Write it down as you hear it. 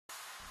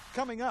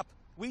Coming up,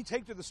 we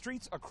take to the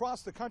streets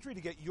across the country to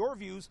get your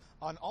views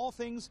on all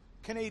things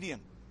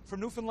Canadian. From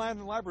Newfoundland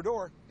and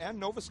Labrador and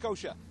Nova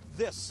Scotia,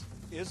 this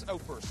is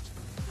Outburst.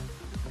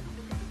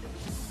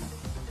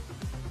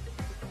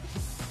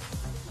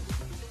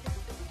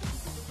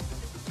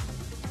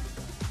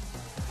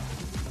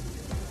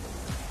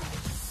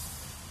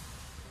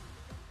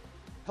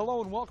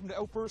 Hello and welcome to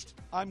Outburst.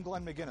 I'm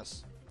Glenn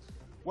McGuinness.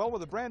 Well,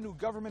 with a brand new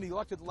government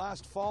elected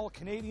last fall,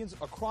 Canadians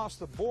across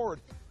the board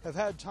have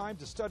had time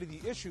to study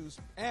the issues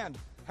and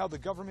how the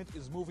government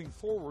is moving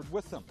forward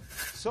with them.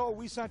 So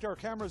we sent our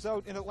cameras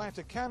out in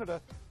Atlantic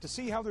Canada to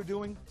see how they're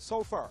doing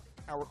so far.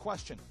 Our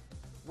question: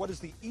 what is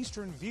the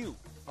eastern view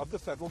of the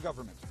federal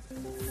government?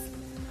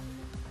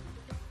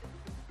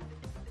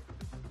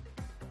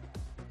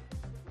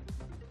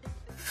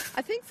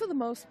 I think for the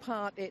most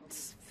part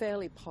it's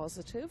fairly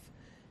positive,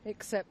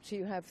 except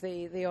you have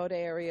the odd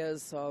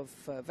areas of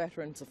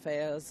Veterans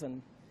Affairs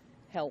and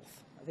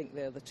health. I think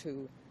they're the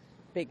two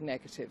big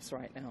negatives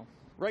right now.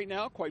 Right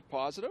now, quite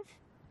positive.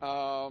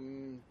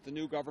 The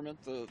new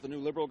government, the new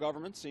Liberal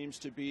government, seems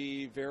to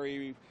be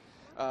very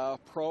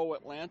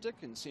pro-Atlantic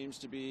and seems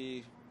to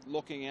be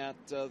looking at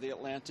the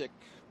Atlantic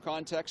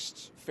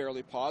context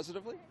fairly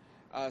positively,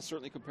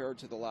 certainly compared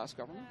to the last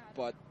government.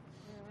 But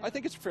I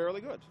think it's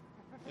fairly good,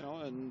 you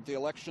know, and the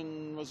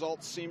election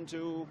results seem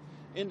to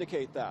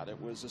indicate that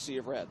it was a sea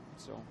of red.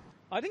 So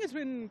I think it's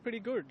been pretty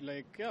good.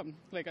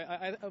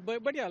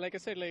 But yeah, like I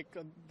said,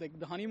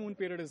 the honeymoon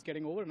period is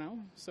getting over now,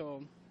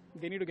 so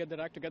they need to get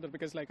their act together,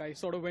 because I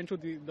sort of went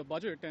through the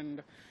budget and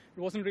it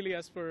wasn't really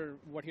as per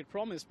what he had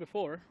promised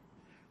before.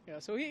 Yeah,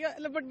 so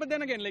but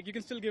then again, you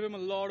can still give him a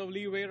lot of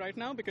leeway right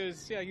now,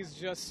 because he's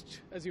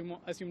just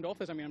assumed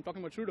office. I mean, I'm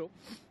talking about Trudeau.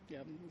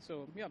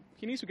 So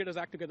he needs to get his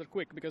act together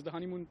quick, because the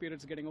honeymoon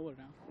period's getting over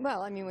now.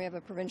 Well, I mean, we have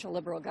a provincial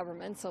Liberal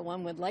government, so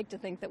one would like to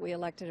think that we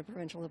elected a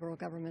provincial Liberal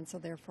government, so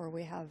therefore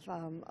we have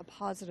a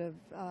positive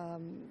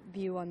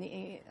view on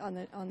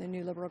the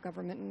new Liberal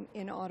government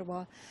in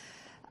Ottawa.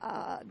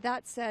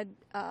 That said,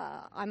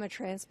 I'm a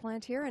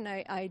transplant here, and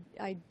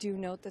I do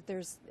note that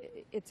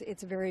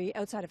it's a very,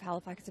 outside of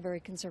Halifax, it's a very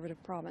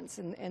conservative province,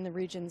 and the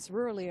regions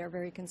rurally are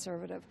very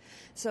conservative.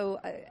 So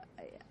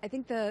I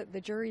think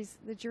the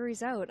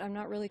jury's out. I'm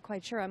not really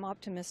quite sure. I'm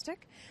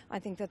optimistic. I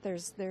think that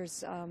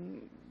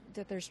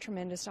there's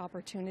tremendous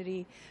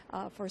opportunity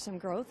for some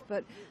growth,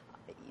 but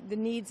the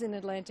needs in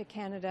Atlantic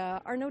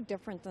Canada are no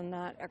different than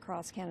that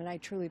across Canada. I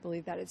truly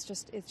believe that. It's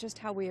just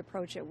how we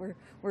approach it.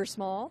 We're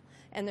small,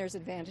 and there's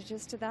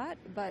advantages to that,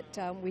 but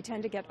we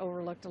tend to get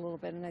overlooked a little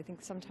bit, and I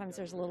think sometimes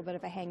there's a little bit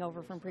of a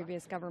hangover from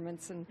previous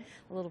governments and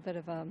a little bit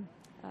of a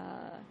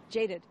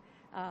jaded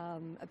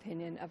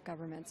opinion of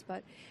governments.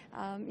 But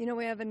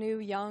we have a new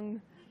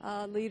young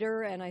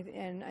leader, and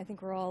I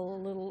think we're all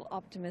a little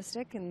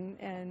optimistic,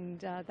 and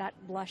that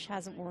blush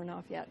hasn't worn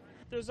off yet.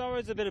 There's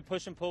always a bit of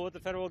push and pull with the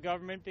federal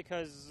government,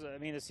 because, I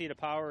mean, the seat of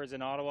power is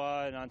in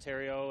Ottawa and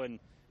Ontario and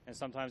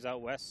sometimes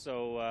out west,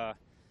 so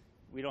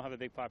we don't have a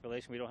big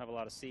population. We don't have a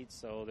lot of seats,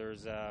 so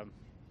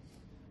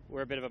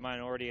we're a bit of a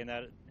minority in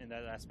that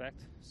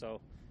aspect.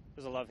 So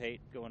there's a love-hate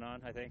going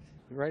on, I think.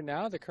 Right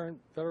now, the current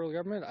federal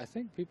government, I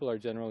think people are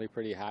generally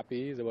pretty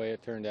happy the way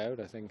it turned out.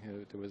 I think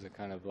it was a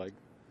kind of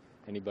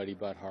anybody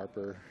but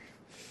Harper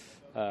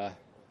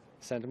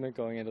sentiment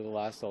going into the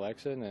last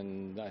election,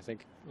 and I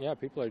think,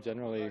 people are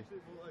generally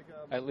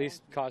at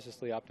least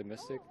cautiously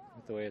optimistic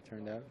with the way it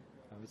turned out,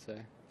 I would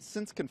say.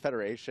 Since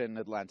Confederation,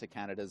 Atlantic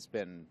Canada's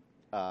been,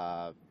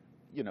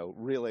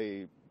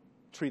 really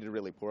treated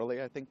really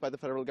poorly, I think, by the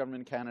federal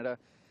government in Canada.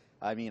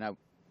 I mean, I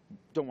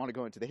don't want to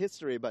go into the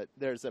history, but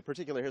there's a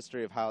particular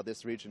history of how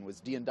this region was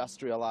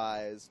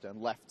deindustrialized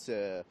and left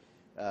to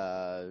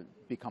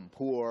become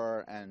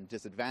poor and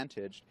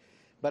disadvantaged.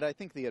 But I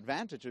think the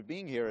advantage of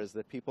being here is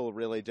that people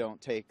really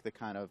don't take the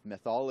kind of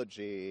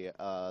mythology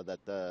of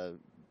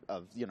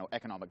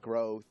economic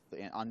growth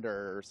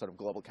under sort of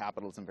global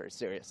capitalism very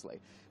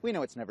seriously. We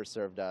know it's never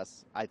served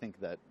us. I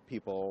think that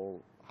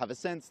people have a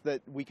sense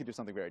that we could do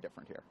something very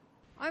different here.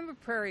 I'm a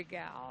prairie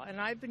gal, and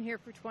I've been here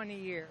for 20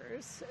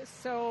 years,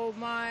 so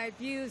my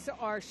views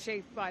are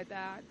shaped by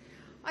that.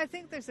 I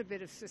think there's a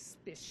bit of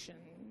suspicion.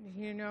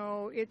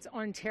 It's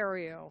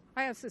Ontario.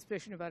 I have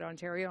suspicion about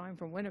Ontario. I'm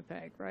from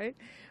Winnipeg, right?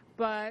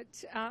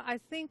 But I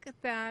think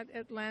that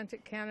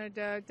Atlantic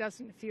Canada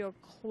doesn't feel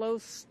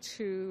close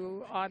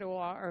to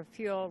Ottawa or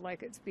feel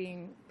like it's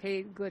being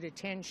paid good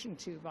attention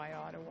to by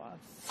Ottawa.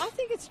 I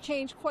think it's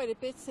changed quite a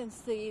bit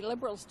since the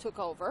Liberals took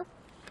over.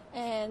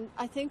 And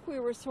I think we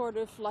were sort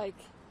of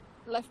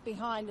left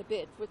behind a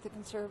bit with the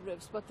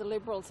Conservatives, but the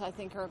Liberals, I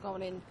think, are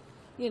going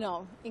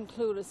to,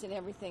 include us in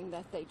everything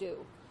that they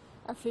do.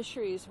 Our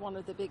fishery is one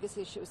of the biggest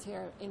issues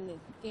here in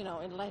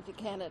Atlantic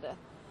Canada.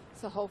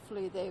 So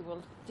hopefully they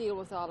will deal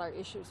with all our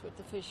issues with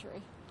the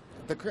fishery.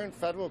 The current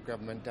federal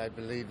government, I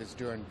believe, is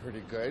doing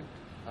pretty good.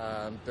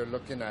 They're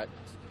looking at,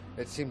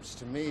 it seems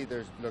to me,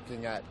 they're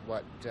looking at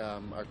what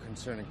are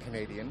concerning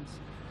Canadians.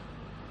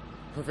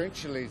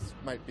 Provincially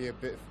might be a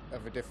bit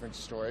of a different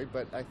story,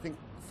 but I think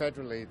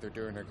federally they're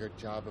doing a good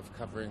job of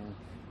covering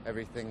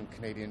everything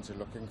Canadians are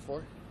looking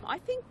for? I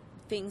think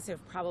things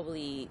have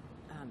probably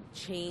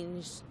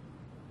changed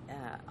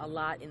a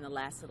lot in the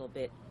last little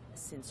bit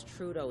since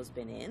Trudeau's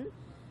been in.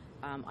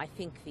 I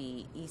think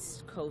the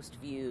East Coast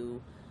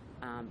view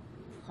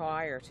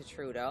prior to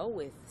Trudeau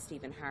with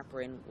Stephen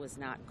Harper in was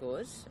not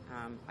good.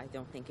 I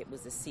don't think it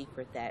was a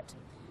secret that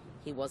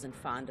he wasn't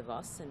fond of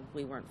us and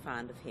we weren't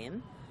fond of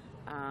him.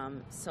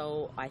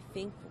 So I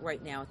think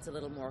right now it's a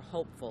little more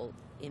hopeful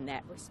in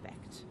that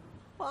respect.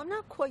 Well, I'm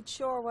not quite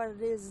sure what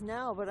it is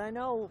now, but I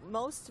know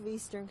most of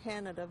Eastern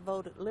Canada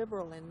voted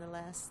Liberal in the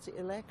last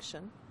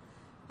election.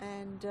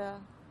 And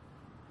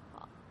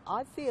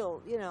I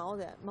feel,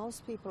 that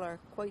most people are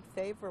quite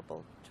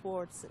favourable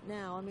towards it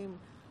now. I mean,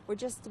 we're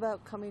just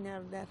about coming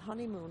out of that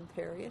honeymoon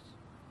period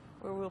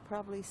where we'll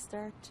probably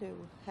start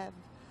to have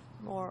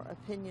more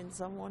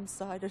opinions on one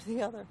side or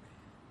the other.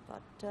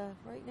 But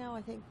right now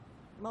I think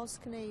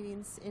most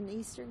Canadians in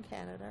Eastern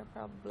Canada are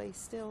probably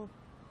still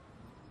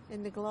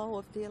in the glow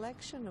of the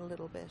election a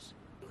little bit.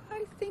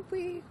 I think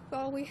we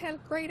had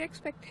great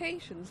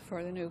expectations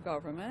for the new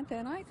government,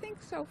 and I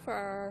think so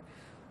far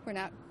we're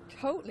not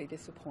totally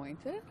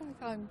disappointed.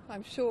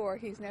 I'm sure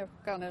he's never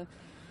going to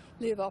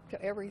live up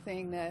to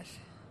everything that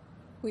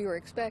we were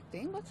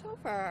expecting, but so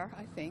far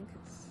I think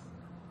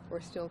we're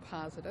still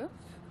positive,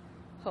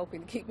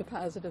 hoping to keep a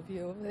positive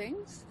view of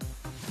things.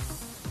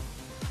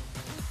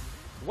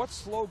 What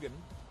slogan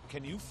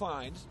can you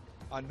find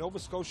on Nova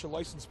Scotia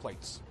license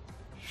plates?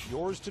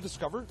 Yours to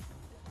discover,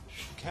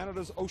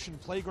 Canada's Ocean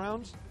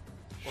Playground,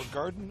 or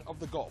Garden of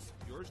the Gulf?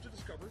 Yours to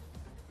discover,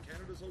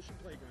 Canada's Ocean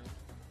Playground,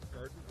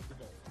 Garden of the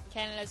Gulf.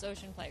 Canada's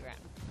Ocean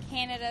Playground.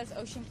 Canada's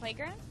Ocean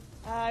Playground?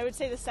 I would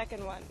say the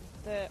second one,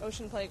 the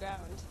Ocean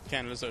Playground.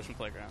 Canada's Ocean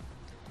Playground.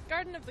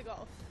 Garden of the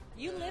Gulf.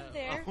 You live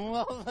there.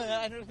 Well,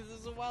 I know this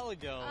is a while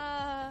ago.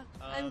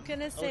 I'm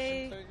gonna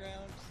say Ocean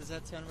Playground. Does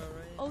that sound about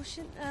right?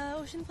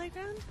 Ocean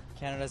Playground.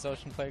 Canada's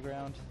Ocean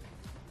Playground.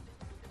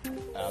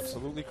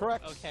 Absolutely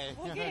correct. Okay.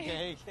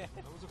 Okay.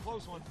 That was a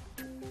close one.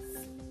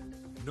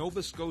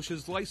 Nova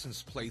Scotia's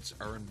license plates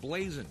are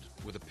emblazoned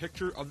with a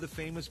picture of the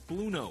famous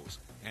Blue Nose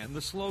and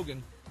the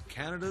slogan,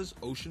 Canada's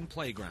Ocean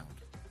Playground.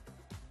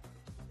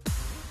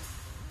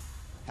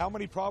 How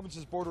many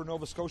provinces border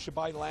Nova Scotia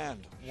by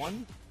land?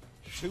 1,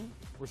 2,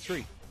 or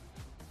 3?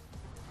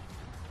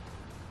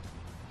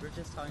 We were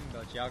just talking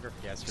about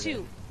geography yesterday.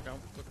 2.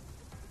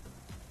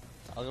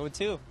 I'll go with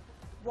 2.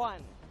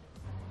 1.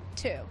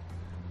 2.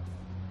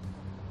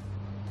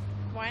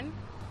 1.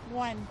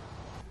 1.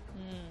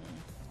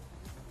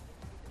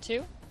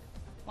 2.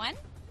 1.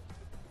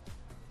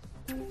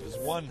 It is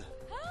 1.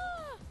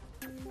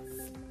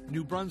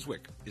 New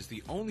Brunswick is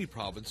the only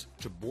province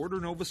to border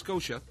Nova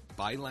Scotia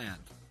by land.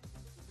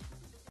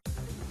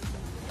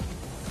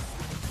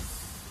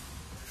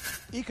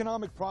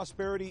 Economic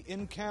prosperity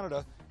in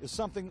Canada is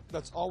something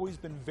that's always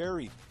been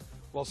varied.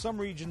 While some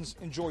regions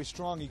enjoy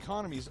strong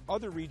economies,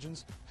 other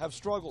regions have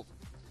struggled.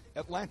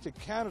 Atlantic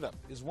Canada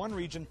is one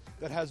region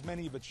that has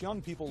many of its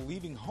young people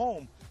leaving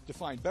home to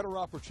find better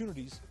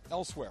opportunities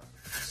elsewhere.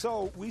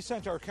 So we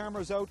sent our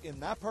cameras out in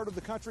that part of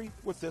the country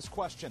with this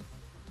question: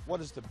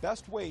 what is the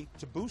best way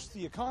to boost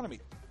the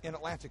economy in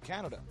Atlantic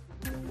Canada?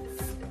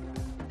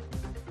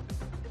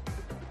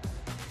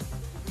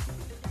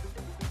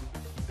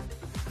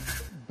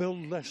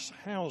 Build less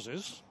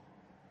houses.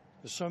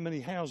 There's so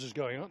many houses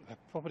going up,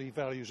 property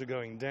values are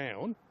going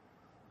down,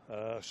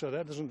 so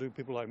that doesn't do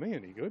people like me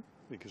any good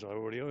because I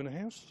already own a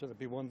house, so that'd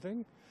be one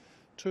thing.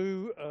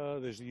 2,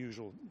 there's the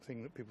usual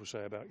thing that people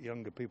say about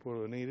younger people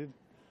who are needed.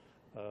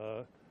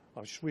 I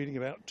was just reading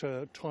about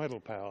tidal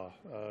power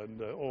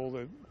and all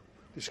the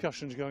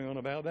discussions going on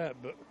about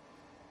that, but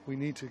we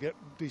need to get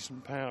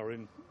decent power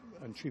in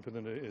and cheaper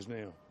than it is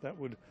now. That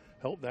would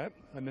help that,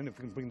 and then if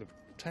we can bring the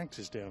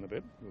taxes down a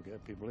bit, we'll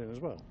get people in as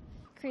well.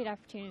 Create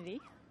opportunity.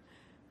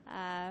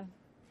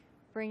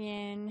 Bring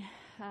in,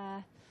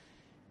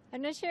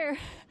 I'm not sure,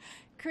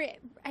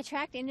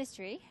 attract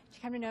industry to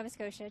come to Nova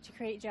Scotia to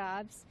create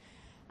jobs,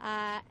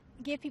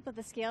 give people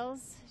the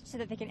skills so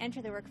that they can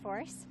enter the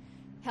workforce,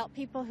 help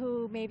people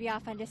who may be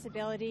off on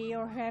disability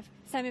or who have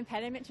some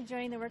impediment to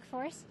joining the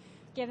workforce,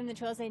 give them the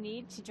tools they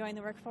need to join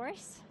the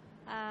workforce.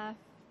 I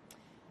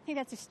think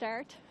that's a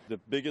start. The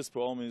biggest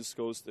problem in this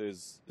coast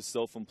is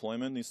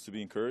self-employment needs to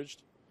be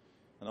encouraged,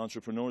 and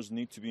entrepreneurs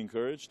need to be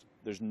encouraged.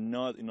 There's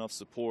not enough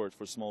support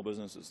for small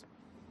businesses.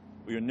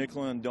 We are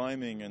nickel and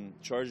diming and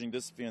charging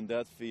this fee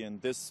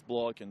and this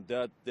block and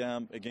that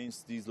dam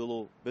against these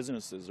little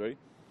businesses, right?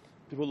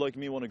 People like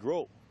me want to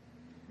grow.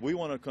 We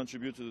want to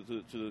contribute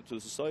to the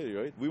society,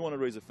 right? We want to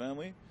raise a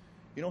family.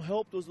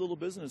 Help those little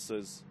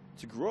businesses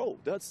to grow.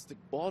 That's the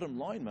bottom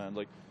line, man.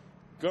 Like,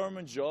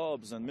 government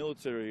jobs and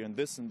military and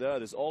this and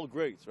that is all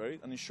great, right?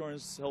 And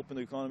insurance helping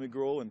the economy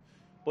grow.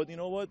 But you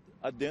know what?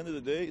 At the end of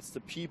the day, it's the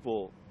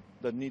people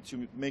that need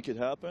to make it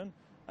happen.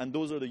 And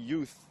those are the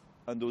youth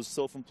and those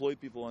self-employed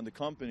people and the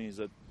companies,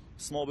 that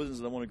small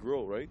businesses that want to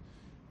grow, right?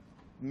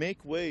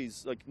 Make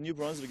ways, like New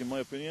Brunswick, in my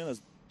opinion,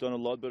 has done a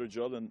lot better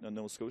job than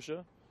Nova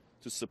Scotia.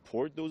 to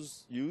support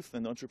those youth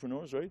and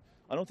entrepreneurs, right?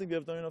 I don't think they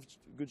have done enough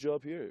good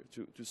job here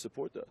to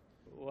support that.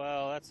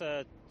 Well, that's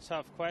a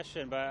tough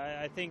question, but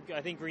I think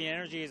green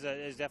energy is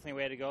definitely a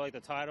way to go. Like the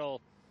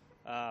tidal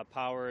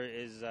power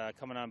is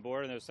coming on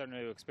board, and they're starting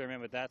to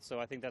experiment with that. So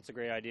I think that's a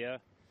great idea.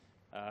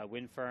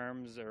 Wind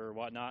farms or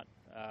whatnot.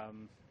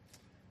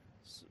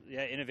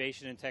 Yeah,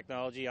 innovation in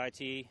technology,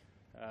 IT,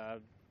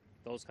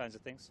 those kinds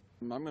of things.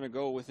 I'm going to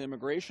go with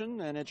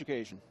immigration and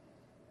education.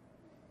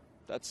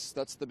 That's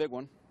the big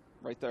one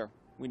right there.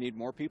 We need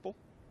more people,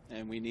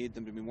 and we need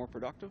them to be more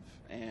productive,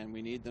 and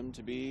we need them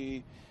to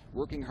be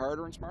working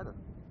harder and smarter.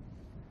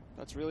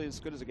 That's really as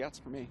good as it gets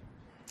for me.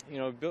 You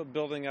know,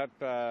 building up,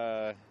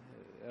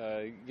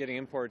 getting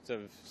imports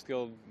of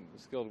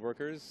skilled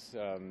workers,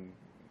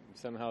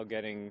 somehow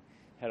getting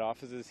head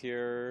offices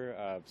here,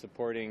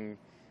 supporting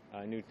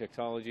new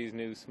technologies,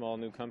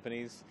 new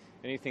companies,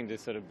 anything to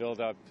sort of build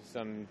up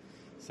some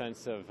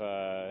sense of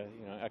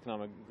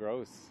economic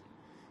growth.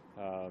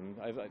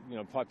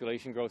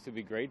 Population growth would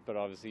be great, but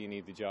obviously you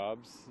need the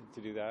jobs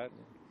to do that.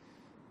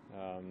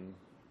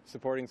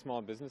 Supporting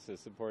small businesses,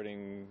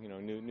 supporting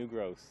new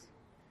growth,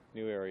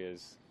 new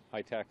areas,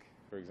 high tech,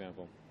 for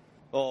example.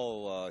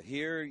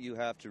 Here you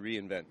have to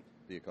reinvent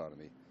the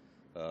economy.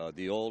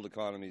 The old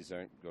economies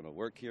aren't going to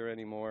work here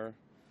anymore,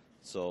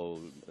 so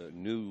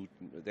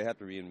they have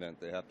to reinvent.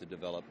 They have to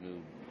develop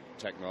new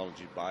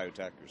technology,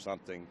 biotech or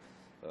something.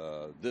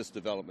 This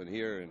development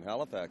here in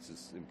Halifax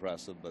is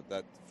impressive, but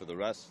that for the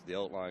rest, the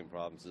outlying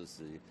provinces,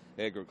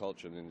 the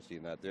agriculture and industry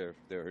and that, they're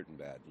hurting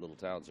bad. Little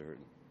towns are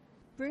hurting.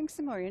 Bring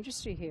some more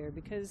industry here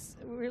because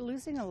we're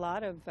losing a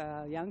lot of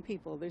young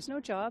people. There's no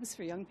jobs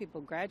for young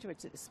people,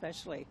 graduates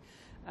especially.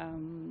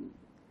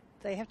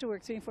 They have to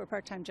work 3 and 4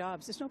 part-time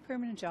jobs. There's no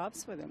permanent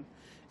jobs for them.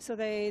 So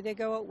they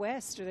go out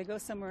west or they go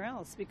somewhere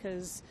else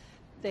because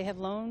they have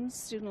loans,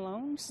 student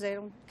loans. They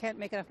can't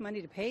make enough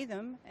money to pay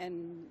them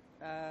and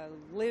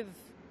live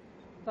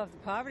above the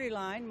poverty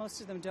line.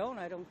 Most of them don't,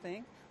 I don't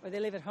think, or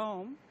they live at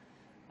home.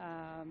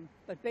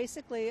 But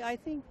basically, I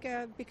think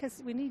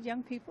because we need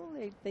young people,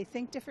 they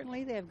think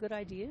differently, they have good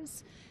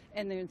ideas,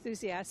 and they're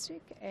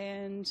enthusiastic,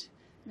 and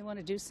they want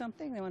to do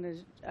something, they want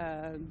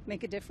to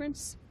make a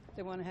difference,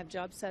 they want to have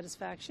job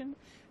satisfaction,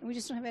 and we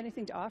just don't have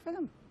anything to offer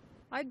them.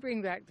 I'd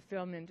bring back the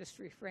film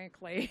industry,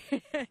 frankly.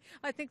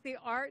 I think the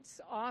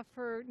arts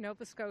offer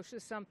Nova Scotia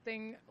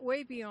something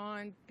way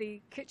beyond the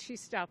kitschy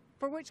stuff,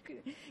 for which,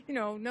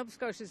 Nova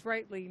Scotia is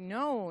rightly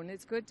known.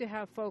 It's good to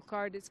have folk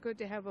art, it's good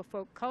to have a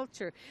folk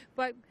culture,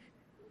 but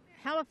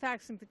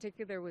Halifax in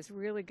particular was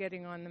really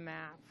getting on the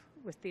map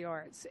with the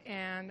arts,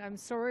 and I'm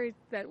sorry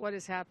that what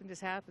has happened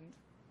has happened.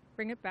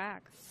 Bring it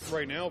back.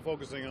 Right now,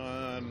 focusing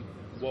on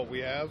what we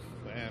have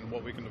and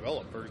what we can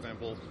develop. For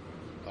example,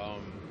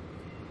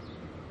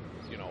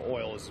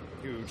 oil is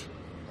huge,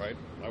 right?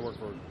 I work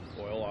for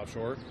oil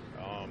offshore,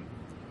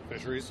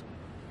 fisheries,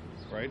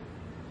 right?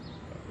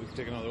 We can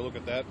take another look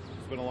at that.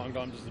 It's been a long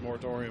time since the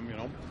moratorium,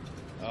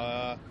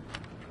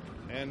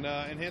 and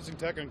enhancing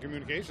tech and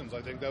communications.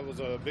 I think that was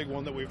a big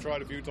one that we've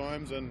tried a few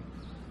times and,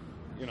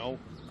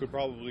 could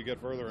probably get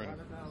further in.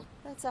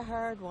 That's a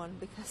hard one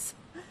because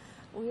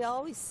we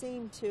always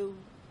seem to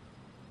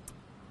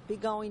be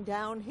going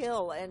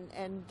downhill and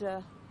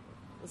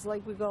it's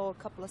like we go a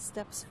couple of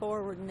steps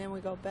forward and then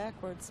we go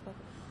backwards. But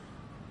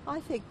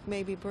I think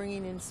maybe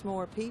bringing in some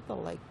more people,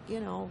 like,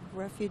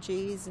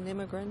 refugees and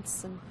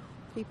immigrants and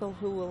people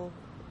who will,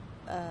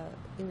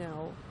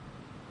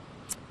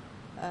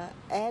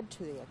 add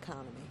to the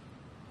economy.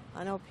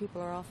 I know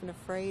people are often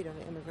afraid of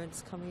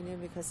immigrants coming in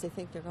because they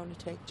think they're going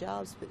to take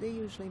jobs, but they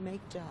usually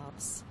make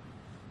jobs.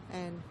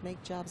 And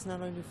make jobs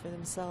not only for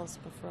themselves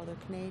but for other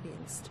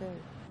Canadians too.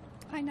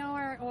 I know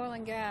our oil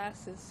and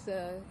gas is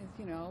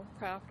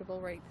profitable,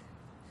 right?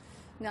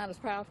 Not as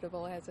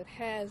profitable as it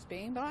has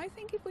been, but I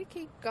think if we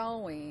keep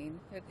going,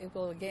 it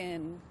will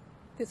again,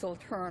 this will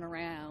turn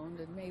around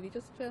and maybe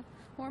just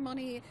more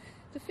money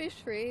to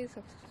fisheries,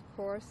 of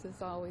course,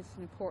 is always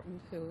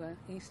important to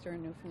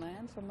eastern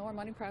Newfoundland. So more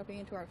money probably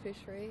into our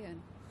fishery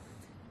and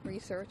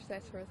research,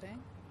 that sort of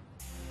thing.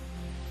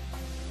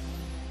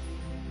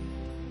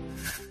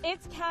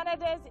 It's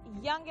Canada's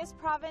youngest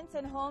province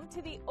and home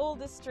to the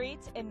oldest street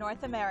in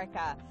North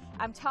America.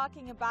 I'm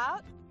talking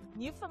about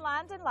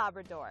Newfoundland and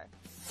Labrador.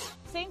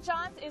 St.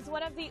 John's is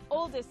one of the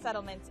oldest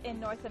settlements in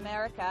North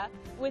America,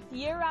 with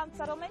year-round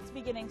settlements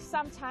beginning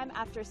sometime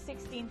after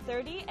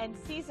 1630 and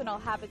seasonal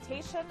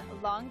habitation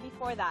long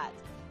before that.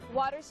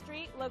 Water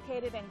Street,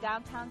 located in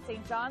downtown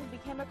St. John's,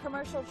 became a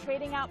commercial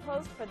trading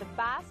outpost for the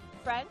Basque,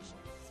 French,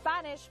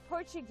 Spanish,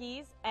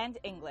 Portuguese, and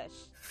English.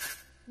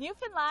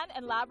 Newfoundland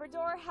and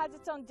Labrador has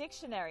its own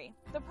dictionary.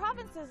 The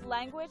province's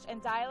language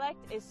and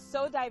dialect is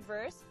so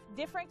diverse,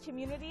 different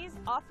communities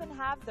often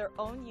have their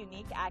own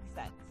unique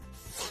accents.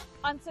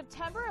 On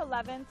September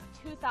 11,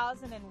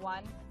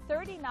 2001,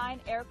 39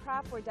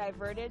 aircraft were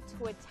diverted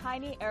to a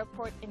tiny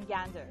airport in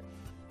Gander.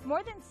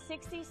 More than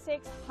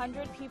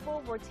 6,600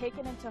 people were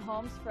taken into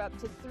homes for up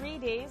to 3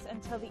 days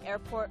until the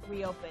airport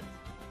reopened.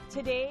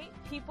 Today,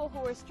 people who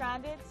were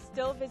stranded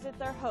still visit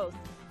their hosts,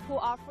 who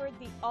offered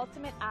the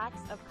ultimate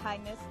acts of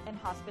kindness and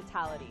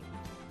hospitality.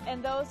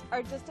 And those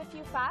are just a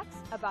few facts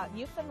about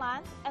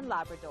Newfoundland and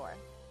Labrador.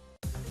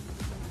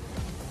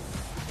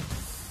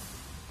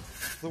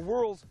 The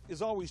world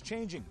is always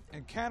changing,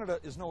 and Canada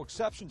is no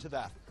exception to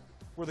that.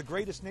 We're the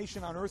greatest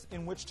nation on earth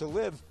in which to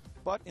live,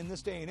 but in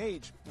this day and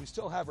age, we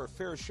still have our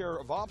fair share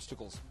of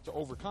obstacles to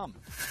overcome.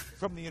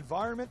 From the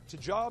environment to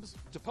jobs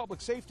to public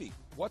safety,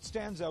 what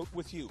stands out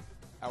with you?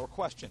 Our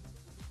question: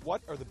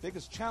 what are the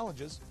biggest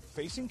challenges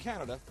facing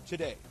Canada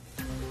today?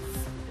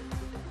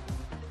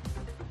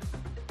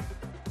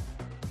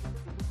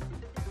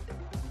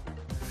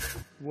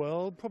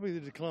 Well, probably the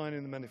decline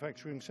in the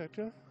manufacturing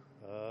sector,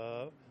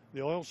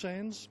 the oil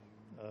sands,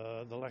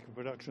 the lack of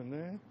production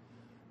there,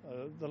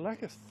 the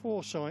lack of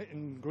foresight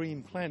and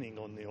green planning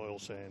on the oil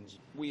sands.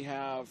 We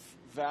have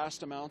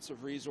vast amounts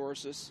of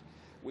resources.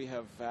 We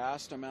have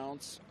vast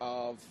amounts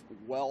of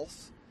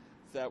wealth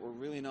that we're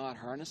really not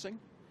harnessing.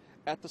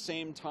 At the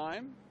same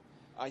time,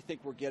 I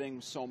think we're getting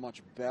so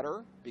much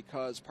better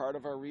because part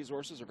of our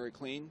resources are very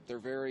clean.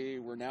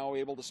 We're now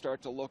able to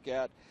start to look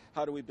at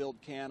how do we build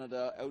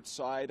Canada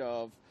outside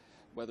of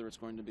whether it's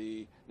going to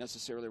be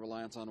necessarily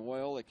reliance on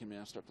oil. It can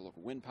now start to look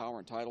at wind power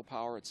and tidal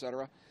power,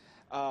 etc.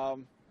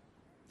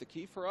 The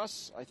key for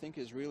us, I think,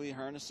 is really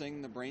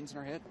harnessing the brains in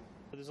our head.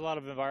 There's a lot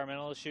of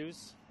environmental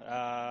issues.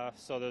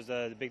 So there's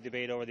a big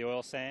debate over the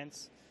oil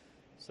sands.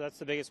 So that's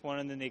the biggest one,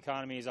 and then the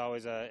economy is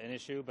always an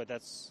issue, but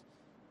that's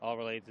all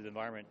related to the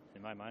environment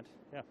in my mind.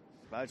 Yeah.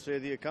 I'd say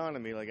the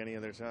economy, like any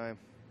other time,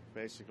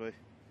 basically.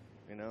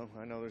 You know,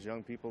 I know there's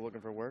young people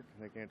looking for work,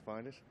 and they can't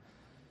find it.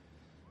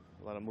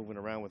 A lot of moving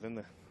around within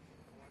the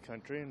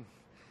country, and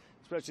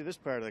especially this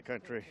part of the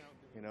country,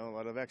 you know, a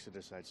lot of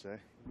exodus, I'd say.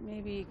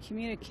 Maybe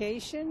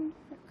communication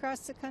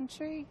across the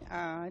country.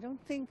 I don't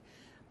think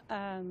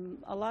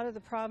a lot of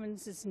the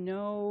provinces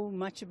know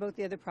much about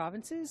the other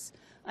provinces.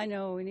 I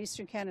know in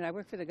Eastern Canada, I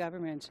work for the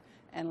government,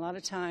 and a lot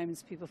of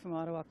times people from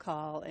Ottawa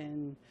call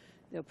and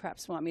they'll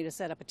perhaps want me to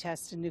set up a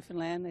test in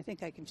Newfoundland. I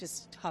think I can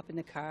just hop in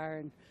the car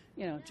and,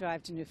 you know,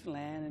 drive to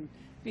Newfoundland and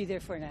be there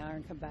for an hour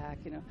and come back,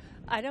 you know.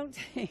 I don't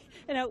think,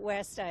 and out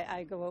west,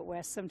 I go out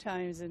west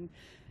sometimes, and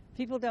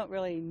people don't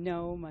really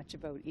know much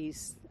about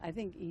East. I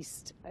think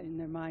East, in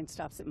their mind,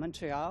 stops at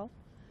Montreal,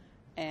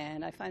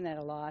 and I find that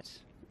a lot.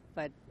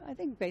 But I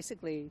think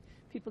basically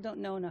people don't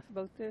know enough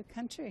about the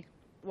country.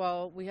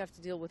 Well, we have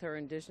to deal with our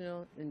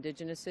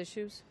indigenous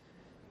issues,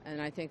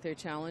 and I think they're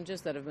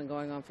challenges that have been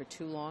going on for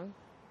too long,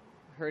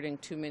 hurting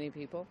too many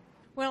people.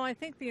 Well, I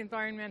think the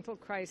environmental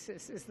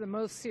crisis is the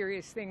most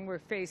serious thing we're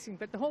facing,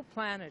 but the whole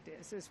planet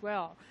is as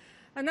well.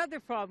 Another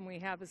problem we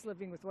have is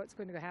living with what's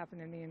going to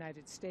happen in the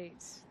United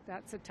States.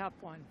 That's a tough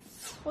one.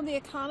 Well, the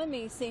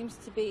economy seems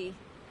to be,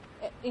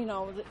 you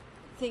know, the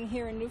thing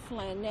here in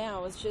Newfoundland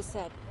now is just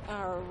that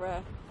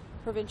our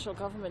provincial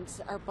governments,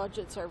 our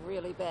budgets are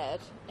really bad,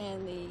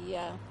 and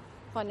the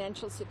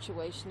financial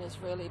situation is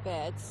really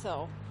bad.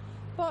 So,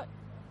 but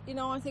you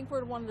know, I think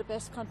we're one of the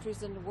best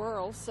countries in the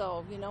world,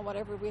 so, you know,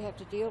 whatever we have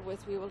to deal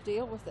with, we will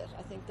deal with it.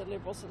 I think the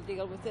Liberals will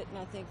deal with it, and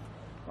I think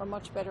we're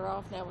much better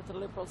off now with the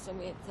Liberals than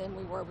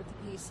we were with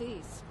the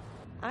PCs.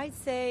 I'd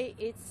say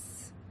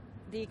it's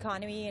the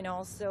economy and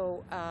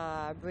also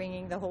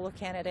bringing the whole of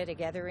Canada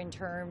together in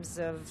terms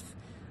of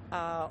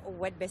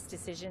what best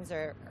decisions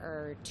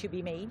are to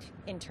be made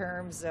in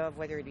terms of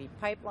whether it be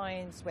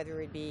pipelines, whether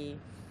it be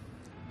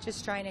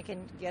just trying to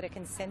get a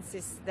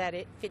consensus that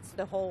it fits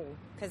the whole,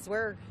 because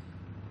we're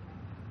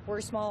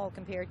small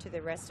compared to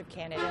the rest of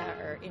Canada.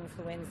 Our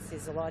influence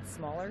is a lot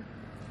smaller.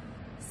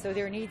 So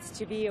there needs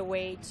to be a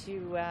way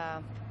to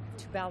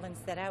balance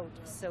that out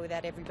so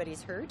that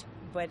everybody's heard,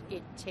 but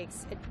it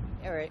takes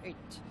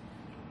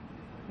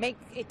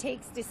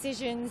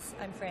decisions.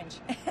 I'm French.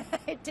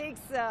 It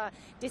takes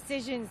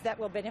decisions that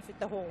will benefit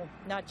the whole,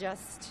 not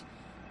just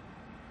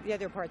the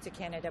other parts of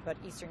Canada, but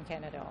Eastern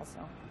Canada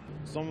also.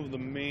 Some of the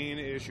main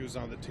issues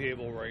on the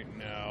table right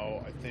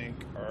now, I think,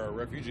 are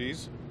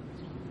refugees.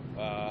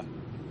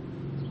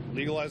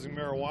 Legalizing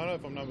marijuana,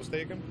 if I'm not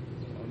mistaken.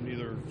 I'll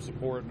neither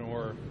support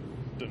nor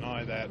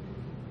deny that.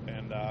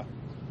 And,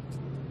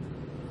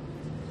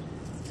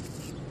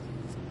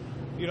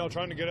 you know,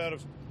 trying to get out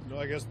of,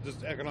 I guess,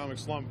 this economic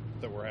slump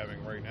that we're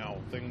having right now.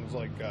 Things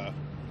like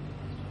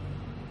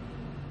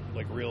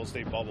real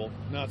estate bubble.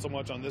 Not so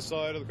much on this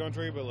side of the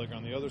country, but like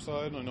on the other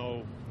side. I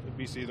know at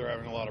BC they're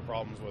having a lot of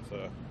problems with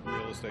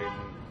real estate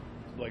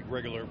and like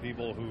regular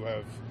people who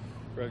have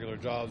regular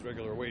jobs,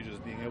 regular wages,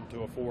 being able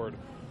to afford,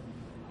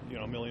 you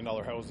know, $1 million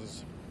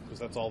houses, because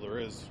that's all there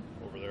is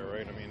over there,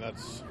 right? I mean,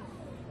 that's,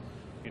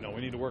 you know,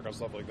 we need to work on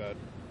stuff like that,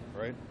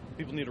 right?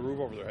 People need a roof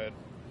over their head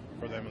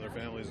for them and their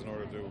families in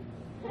order to,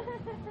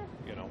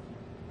 you know,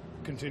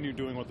 continue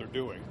doing what they're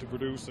doing, to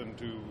produce and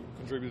to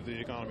contribute to the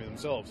economy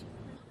themselves.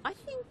 I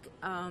think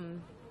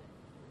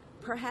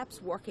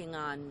perhaps working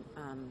on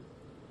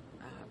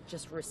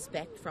just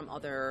respect from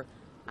other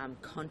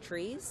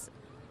countries.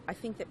 I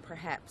think that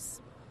perhaps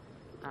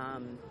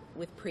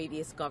with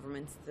previous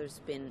governments there's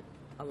been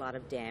a lot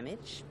of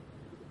damage,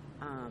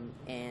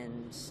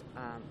 and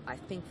I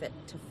think that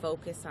to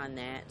focus on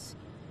that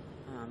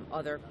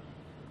other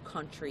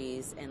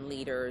countries and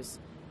leaders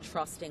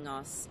trusting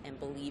us and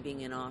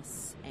believing in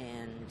us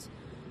and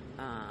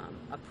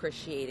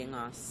appreciating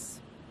us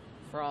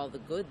for all the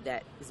good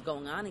that is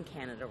going on in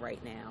Canada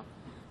right now,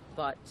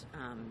 but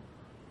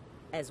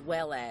as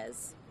well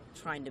as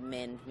trying to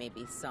mend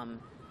maybe some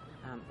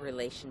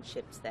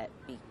relationships that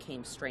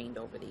became strained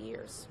over the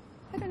years.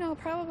 I don't know,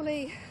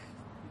 probably,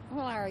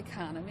 well, our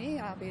economy,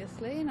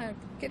 obviously, and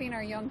getting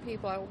our young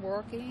people out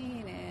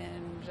working,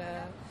 and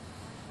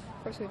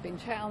of course we've been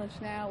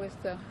challenged now with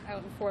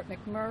out in Fort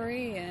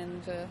McMurray,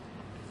 and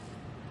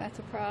that's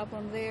a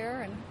problem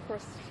there, and of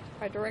course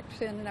our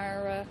direction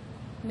our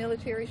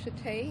military should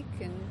take,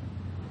 and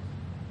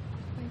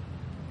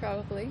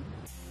probably.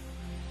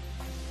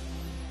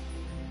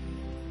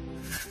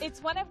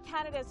 It's one of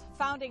Canada's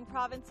founding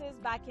provinces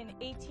back in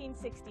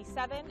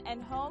 1867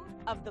 and home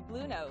of the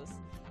Blue Nose.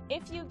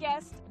 If you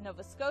guessed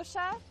Nova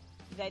Scotia,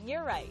 then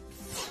you're right.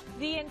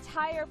 The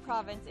entire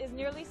province is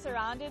nearly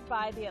surrounded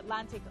by the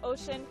Atlantic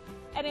Ocean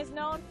and is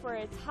known for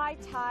its high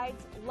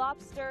tides,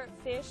 lobster,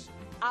 fish,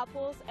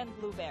 apples, and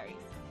blueberries.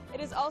 It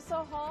is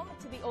also home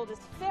to the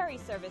oldest ferry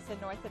service in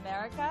North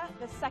America,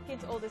 the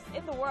second oldest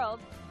in the world,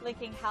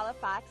 linking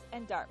Halifax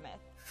and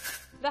Dartmouth.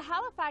 The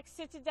Halifax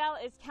Citadel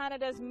is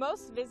Canada's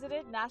most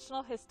visited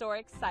National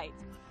Historic Site.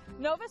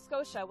 Nova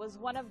Scotia was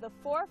one of the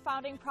 4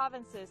 founding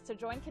provinces to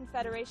join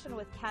Confederation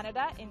with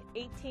Canada in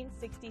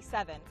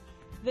 1867.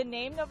 The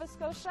name Nova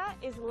Scotia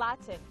is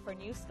Latin for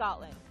New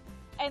Scotland.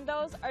 And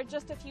those are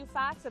just a few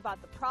facts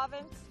about the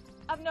province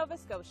of Nova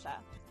Scotia.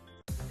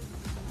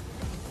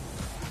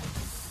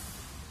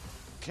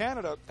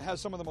 Canada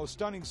has some of the most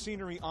stunning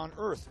scenery on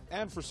Earth,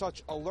 and for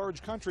such a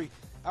large country,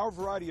 our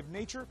variety of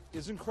nature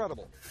is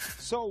incredible.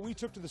 So we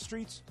took to the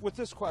streets with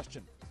this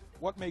question: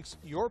 what makes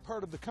your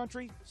part of the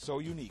country so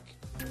unique?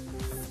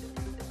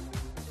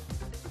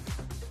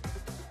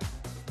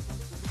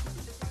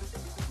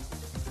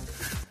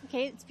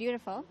 Okay, it's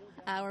beautiful.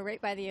 We're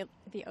right by the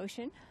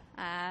ocean.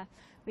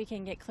 We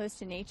can get close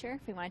to nature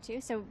if we want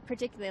to, so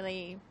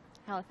particularly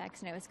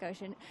Halifax, Nova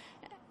Scotia.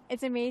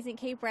 It's amazing.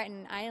 Cape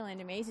Breton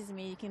Island amazes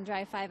me. You can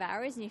drive 5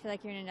 hours and you feel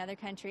like you're in another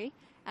country.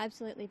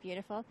 Absolutely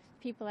beautiful.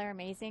 People are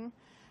amazing.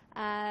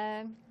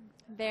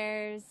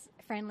 There's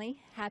friendly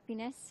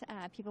happiness.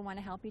 People want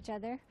to help each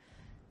other.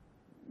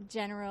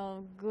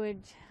 General good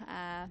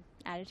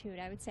attitude,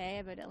 I would say,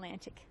 about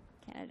Atlantic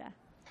Canada.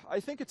 I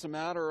think it's a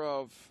matter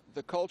of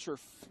the culture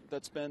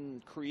that's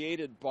been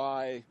created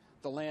by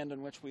the land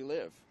in which we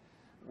live.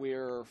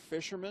 We're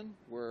fishermen,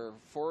 we're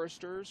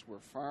foresters, we're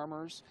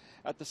farmers.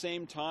 At the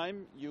same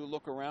time, you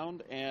look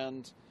around,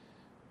 and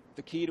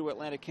the key to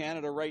Atlantic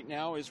Canada right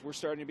now is we're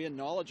starting to be a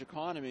knowledge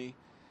economy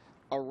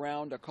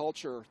around a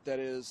culture that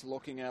is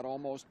looking at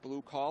almost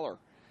blue collar.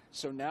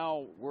 So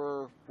now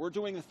we're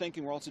doing the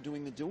thinking, we're also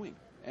doing the doing.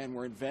 And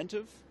we're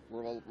inventive,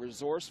 we're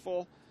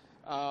resourceful,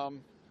 and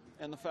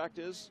the fact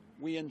is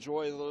we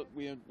enjoy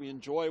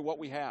what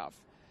we have.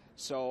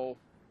 So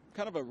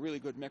kind of a really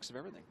good mix of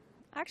everything.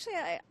 Actually,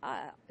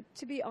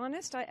 to be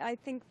honest, I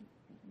think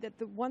that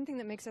the one thing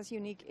that makes us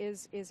unique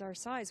is our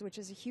size, which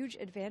is a huge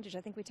advantage. I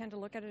think we tend to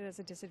look at it as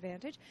a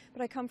disadvantage,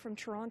 but I come from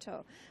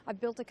Toronto. I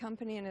built a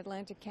company in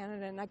Atlantic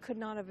Canada, and I could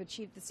not have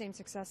achieved the same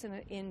success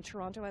in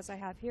Toronto as I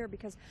have here,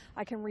 because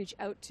I can reach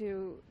out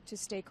to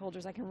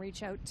stakeholders, I can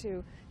reach out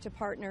to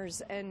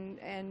partners,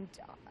 and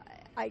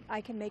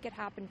I can make it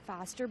happen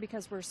faster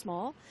because we're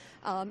small,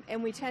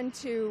 and we tend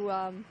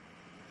to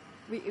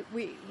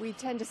we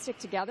tend to stick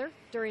together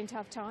during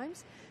tough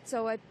times.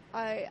 So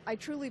I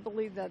truly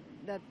believe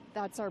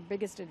that's our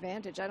biggest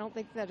advantage. I don't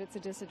think that it's a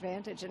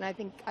disadvantage, and I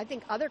think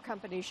other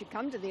companies should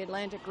come to the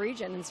Atlantic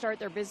region and start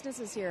their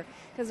businesses here,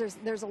 because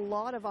there's a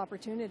lot of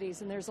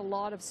opportunities and there's a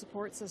lot of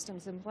support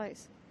systems in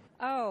place.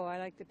 Oh, I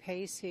like the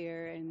pace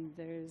here, and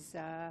there's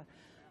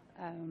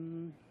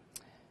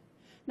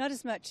not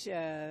as much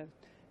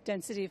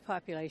density of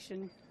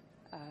population.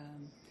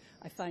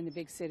 I find the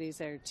big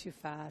cities are too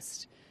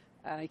fast.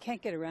 I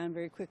can't get around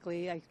very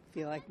quickly. I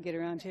feel I can get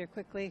around here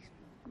quickly.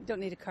 Don't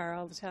need a car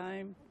all the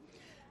time.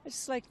 I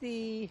like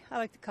the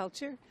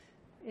culture.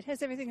 It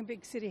has everything a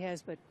big city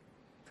has, but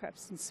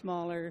perhaps in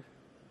smaller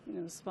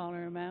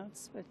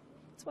amounts. But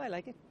that's why I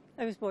like it.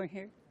 I was born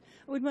here.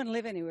 I wouldn't want to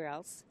live anywhere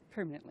else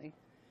permanently.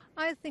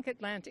 I think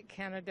Atlantic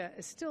Canada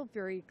is still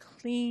very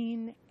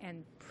clean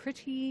and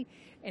pretty,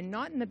 and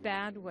not in a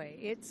bad way.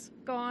 It's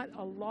got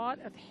a lot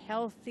of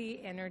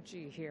healthy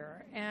energy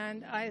here,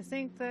 and I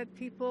think that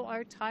people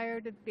are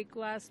tired of big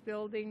glass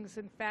buildings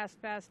and fast,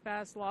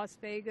 Las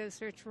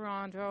Vegas or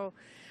Toronto.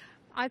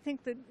 I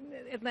think that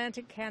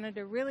Atlantic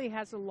Canada really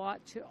has a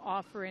lot to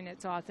offer in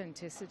its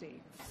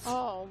authenticity.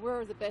 Oh,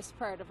 we're the best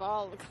part of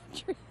all the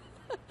country.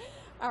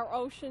 Our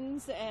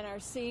oceans and our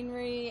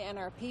scenery and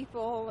our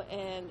people,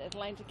 and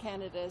Atlantic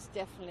Canada is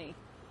definitely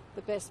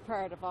the best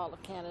part of all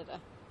of Canada.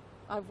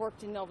 I've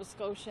worked in Nova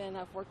Scotia, and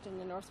I've worked in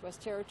the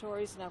Northwest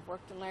Territories, and I've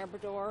worked in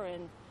Labrador,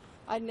 and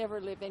I'd never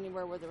live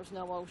anywhere where there was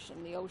no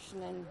ocean. The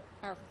ocean and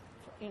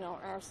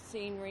our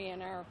scenery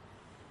and our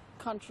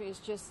country is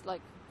just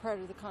like part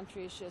of the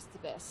country is just the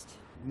best.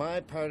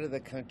 My part of the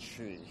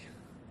country,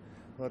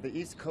 Well, the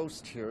East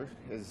Coast here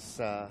is,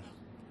 I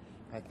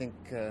think,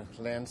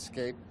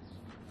 landscape,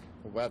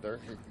 weather.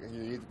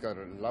 You either got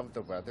to love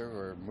the weather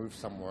or move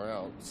somewhere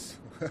else.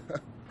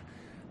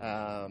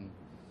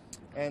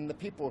 And the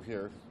people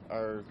here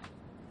are,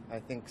 I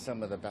think,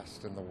 some of the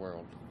best in the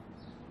world.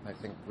 I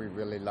think we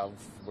really love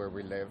where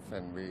we live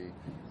and we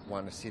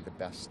want to see the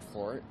best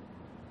for it.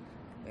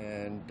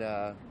 And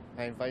I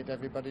invite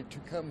everybody to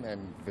come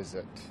and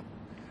visit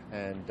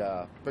and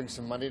bring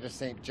some money to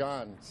St.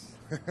 John's.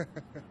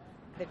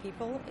 The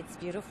people, it's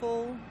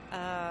beautiful.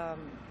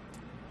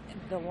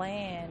 The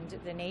land,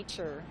 the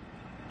nature,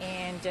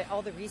 and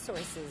all the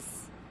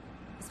resources,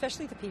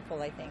 especially the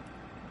people, I think.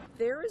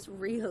 There is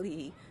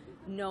really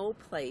no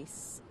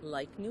place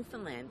like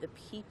Newfoundland. The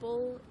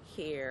people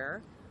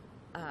here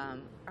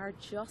are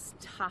just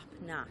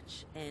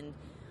top-notch, and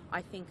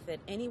I think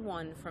that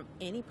anyone from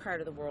any part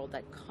of the world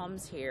that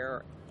comes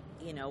here,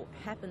 you know,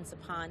 happens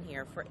upon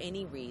here for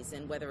any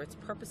reason, whether it's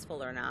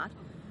purposeful or not,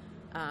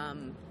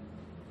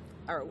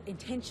 or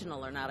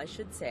intentional or not, I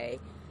should say,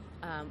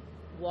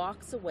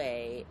 walks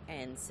away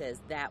and says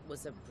that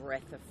was a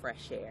breath of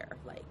fresh air.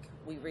 Like,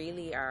 we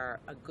really are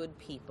a good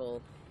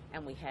people,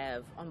 and we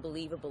have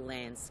unbelievable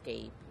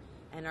landscape,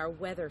 and our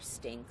weather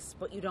stinks,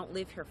 but you don't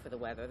live here for the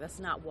weather. That's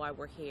not why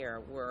we're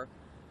here.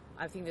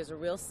 I think there's a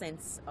real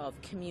sense of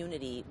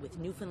community with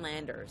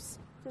Newfoundlanders.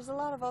 There's a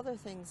lot of other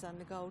things on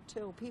the go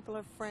too. People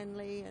are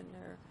friendly, and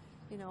there are,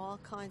 you know, all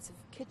kinds of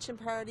kitchen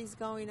parties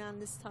going on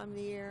this time of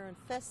the year, and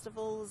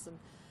festivals, and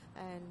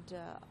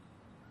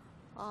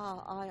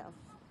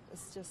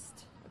it's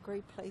just a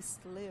great place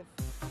to live.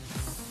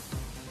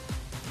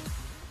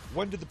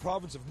 When did the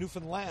province of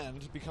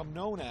Newfoundland become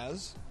known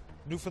as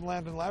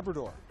Newfoundland and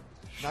Labrador?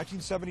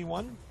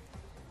 1971,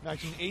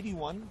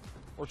 1981,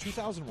 or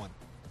 2001?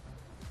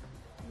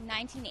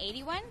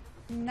 1981?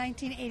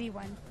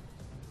 1981.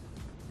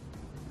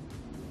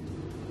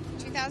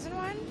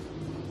 2001?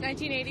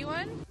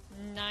 1981?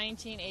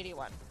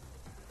 1981.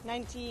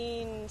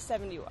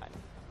 1971.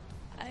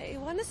 I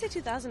want to say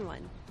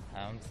 2001.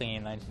 I'm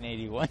thinking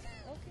 1981.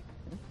 Okay.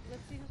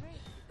 Let's see who's right.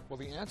 Well,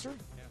 the answer?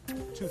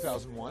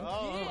 2001.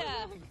 Oh.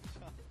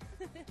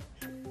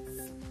 Yeah.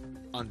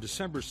 On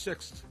December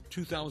 6th,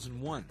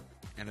 2001,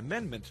 an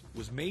amendment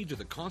was made to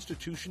the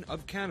Constitution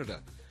of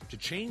Canada to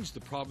change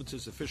the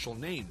province's official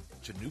name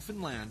to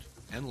Newfoundland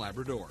and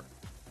Labrador.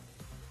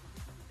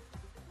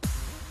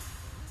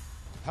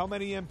 How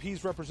many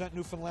MPs represent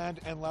Newfoundland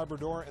and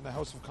Labrador in the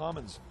House of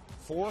Commons?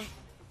 4,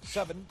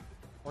 7,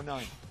 or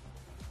 9?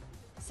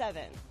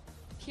 7.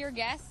 Pure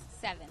guess,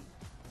 7.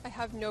 I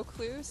have no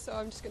clue, so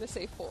I'm just going to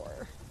say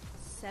 4.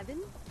 7?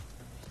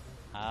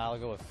 I'll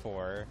go with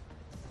 4.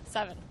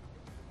 7.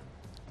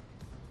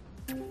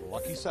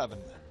 Lucky 7.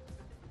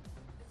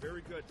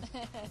 Very good.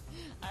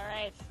 All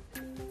right.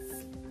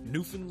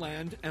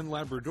 Newfoundland and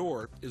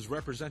Labrador is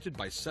represented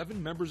by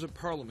 7 members of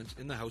Parliament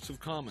in the House of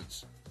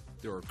Commons.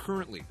 There are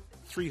currently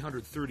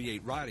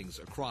 338 ridings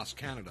across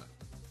Canada.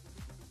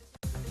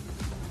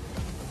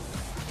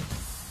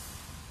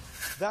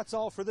 That's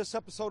all for this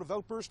episode of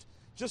Outburst.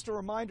 Just a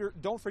reminder,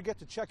 don't forget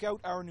to check out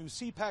our new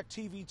CPAC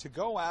TV To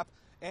Go app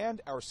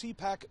and our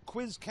CPAC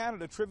Quiz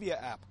Canada Trivia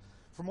app.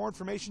 For more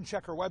information,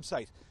 check our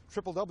website,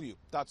 www.cpac.ca.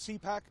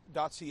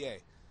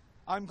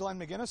 I'm Glenn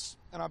McGuinness,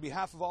 and on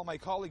behalf of all my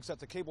colleagues at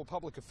the Cable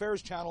Public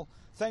Affairs Channel,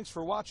 thanks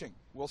for watching.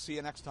 We'll see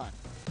you next time.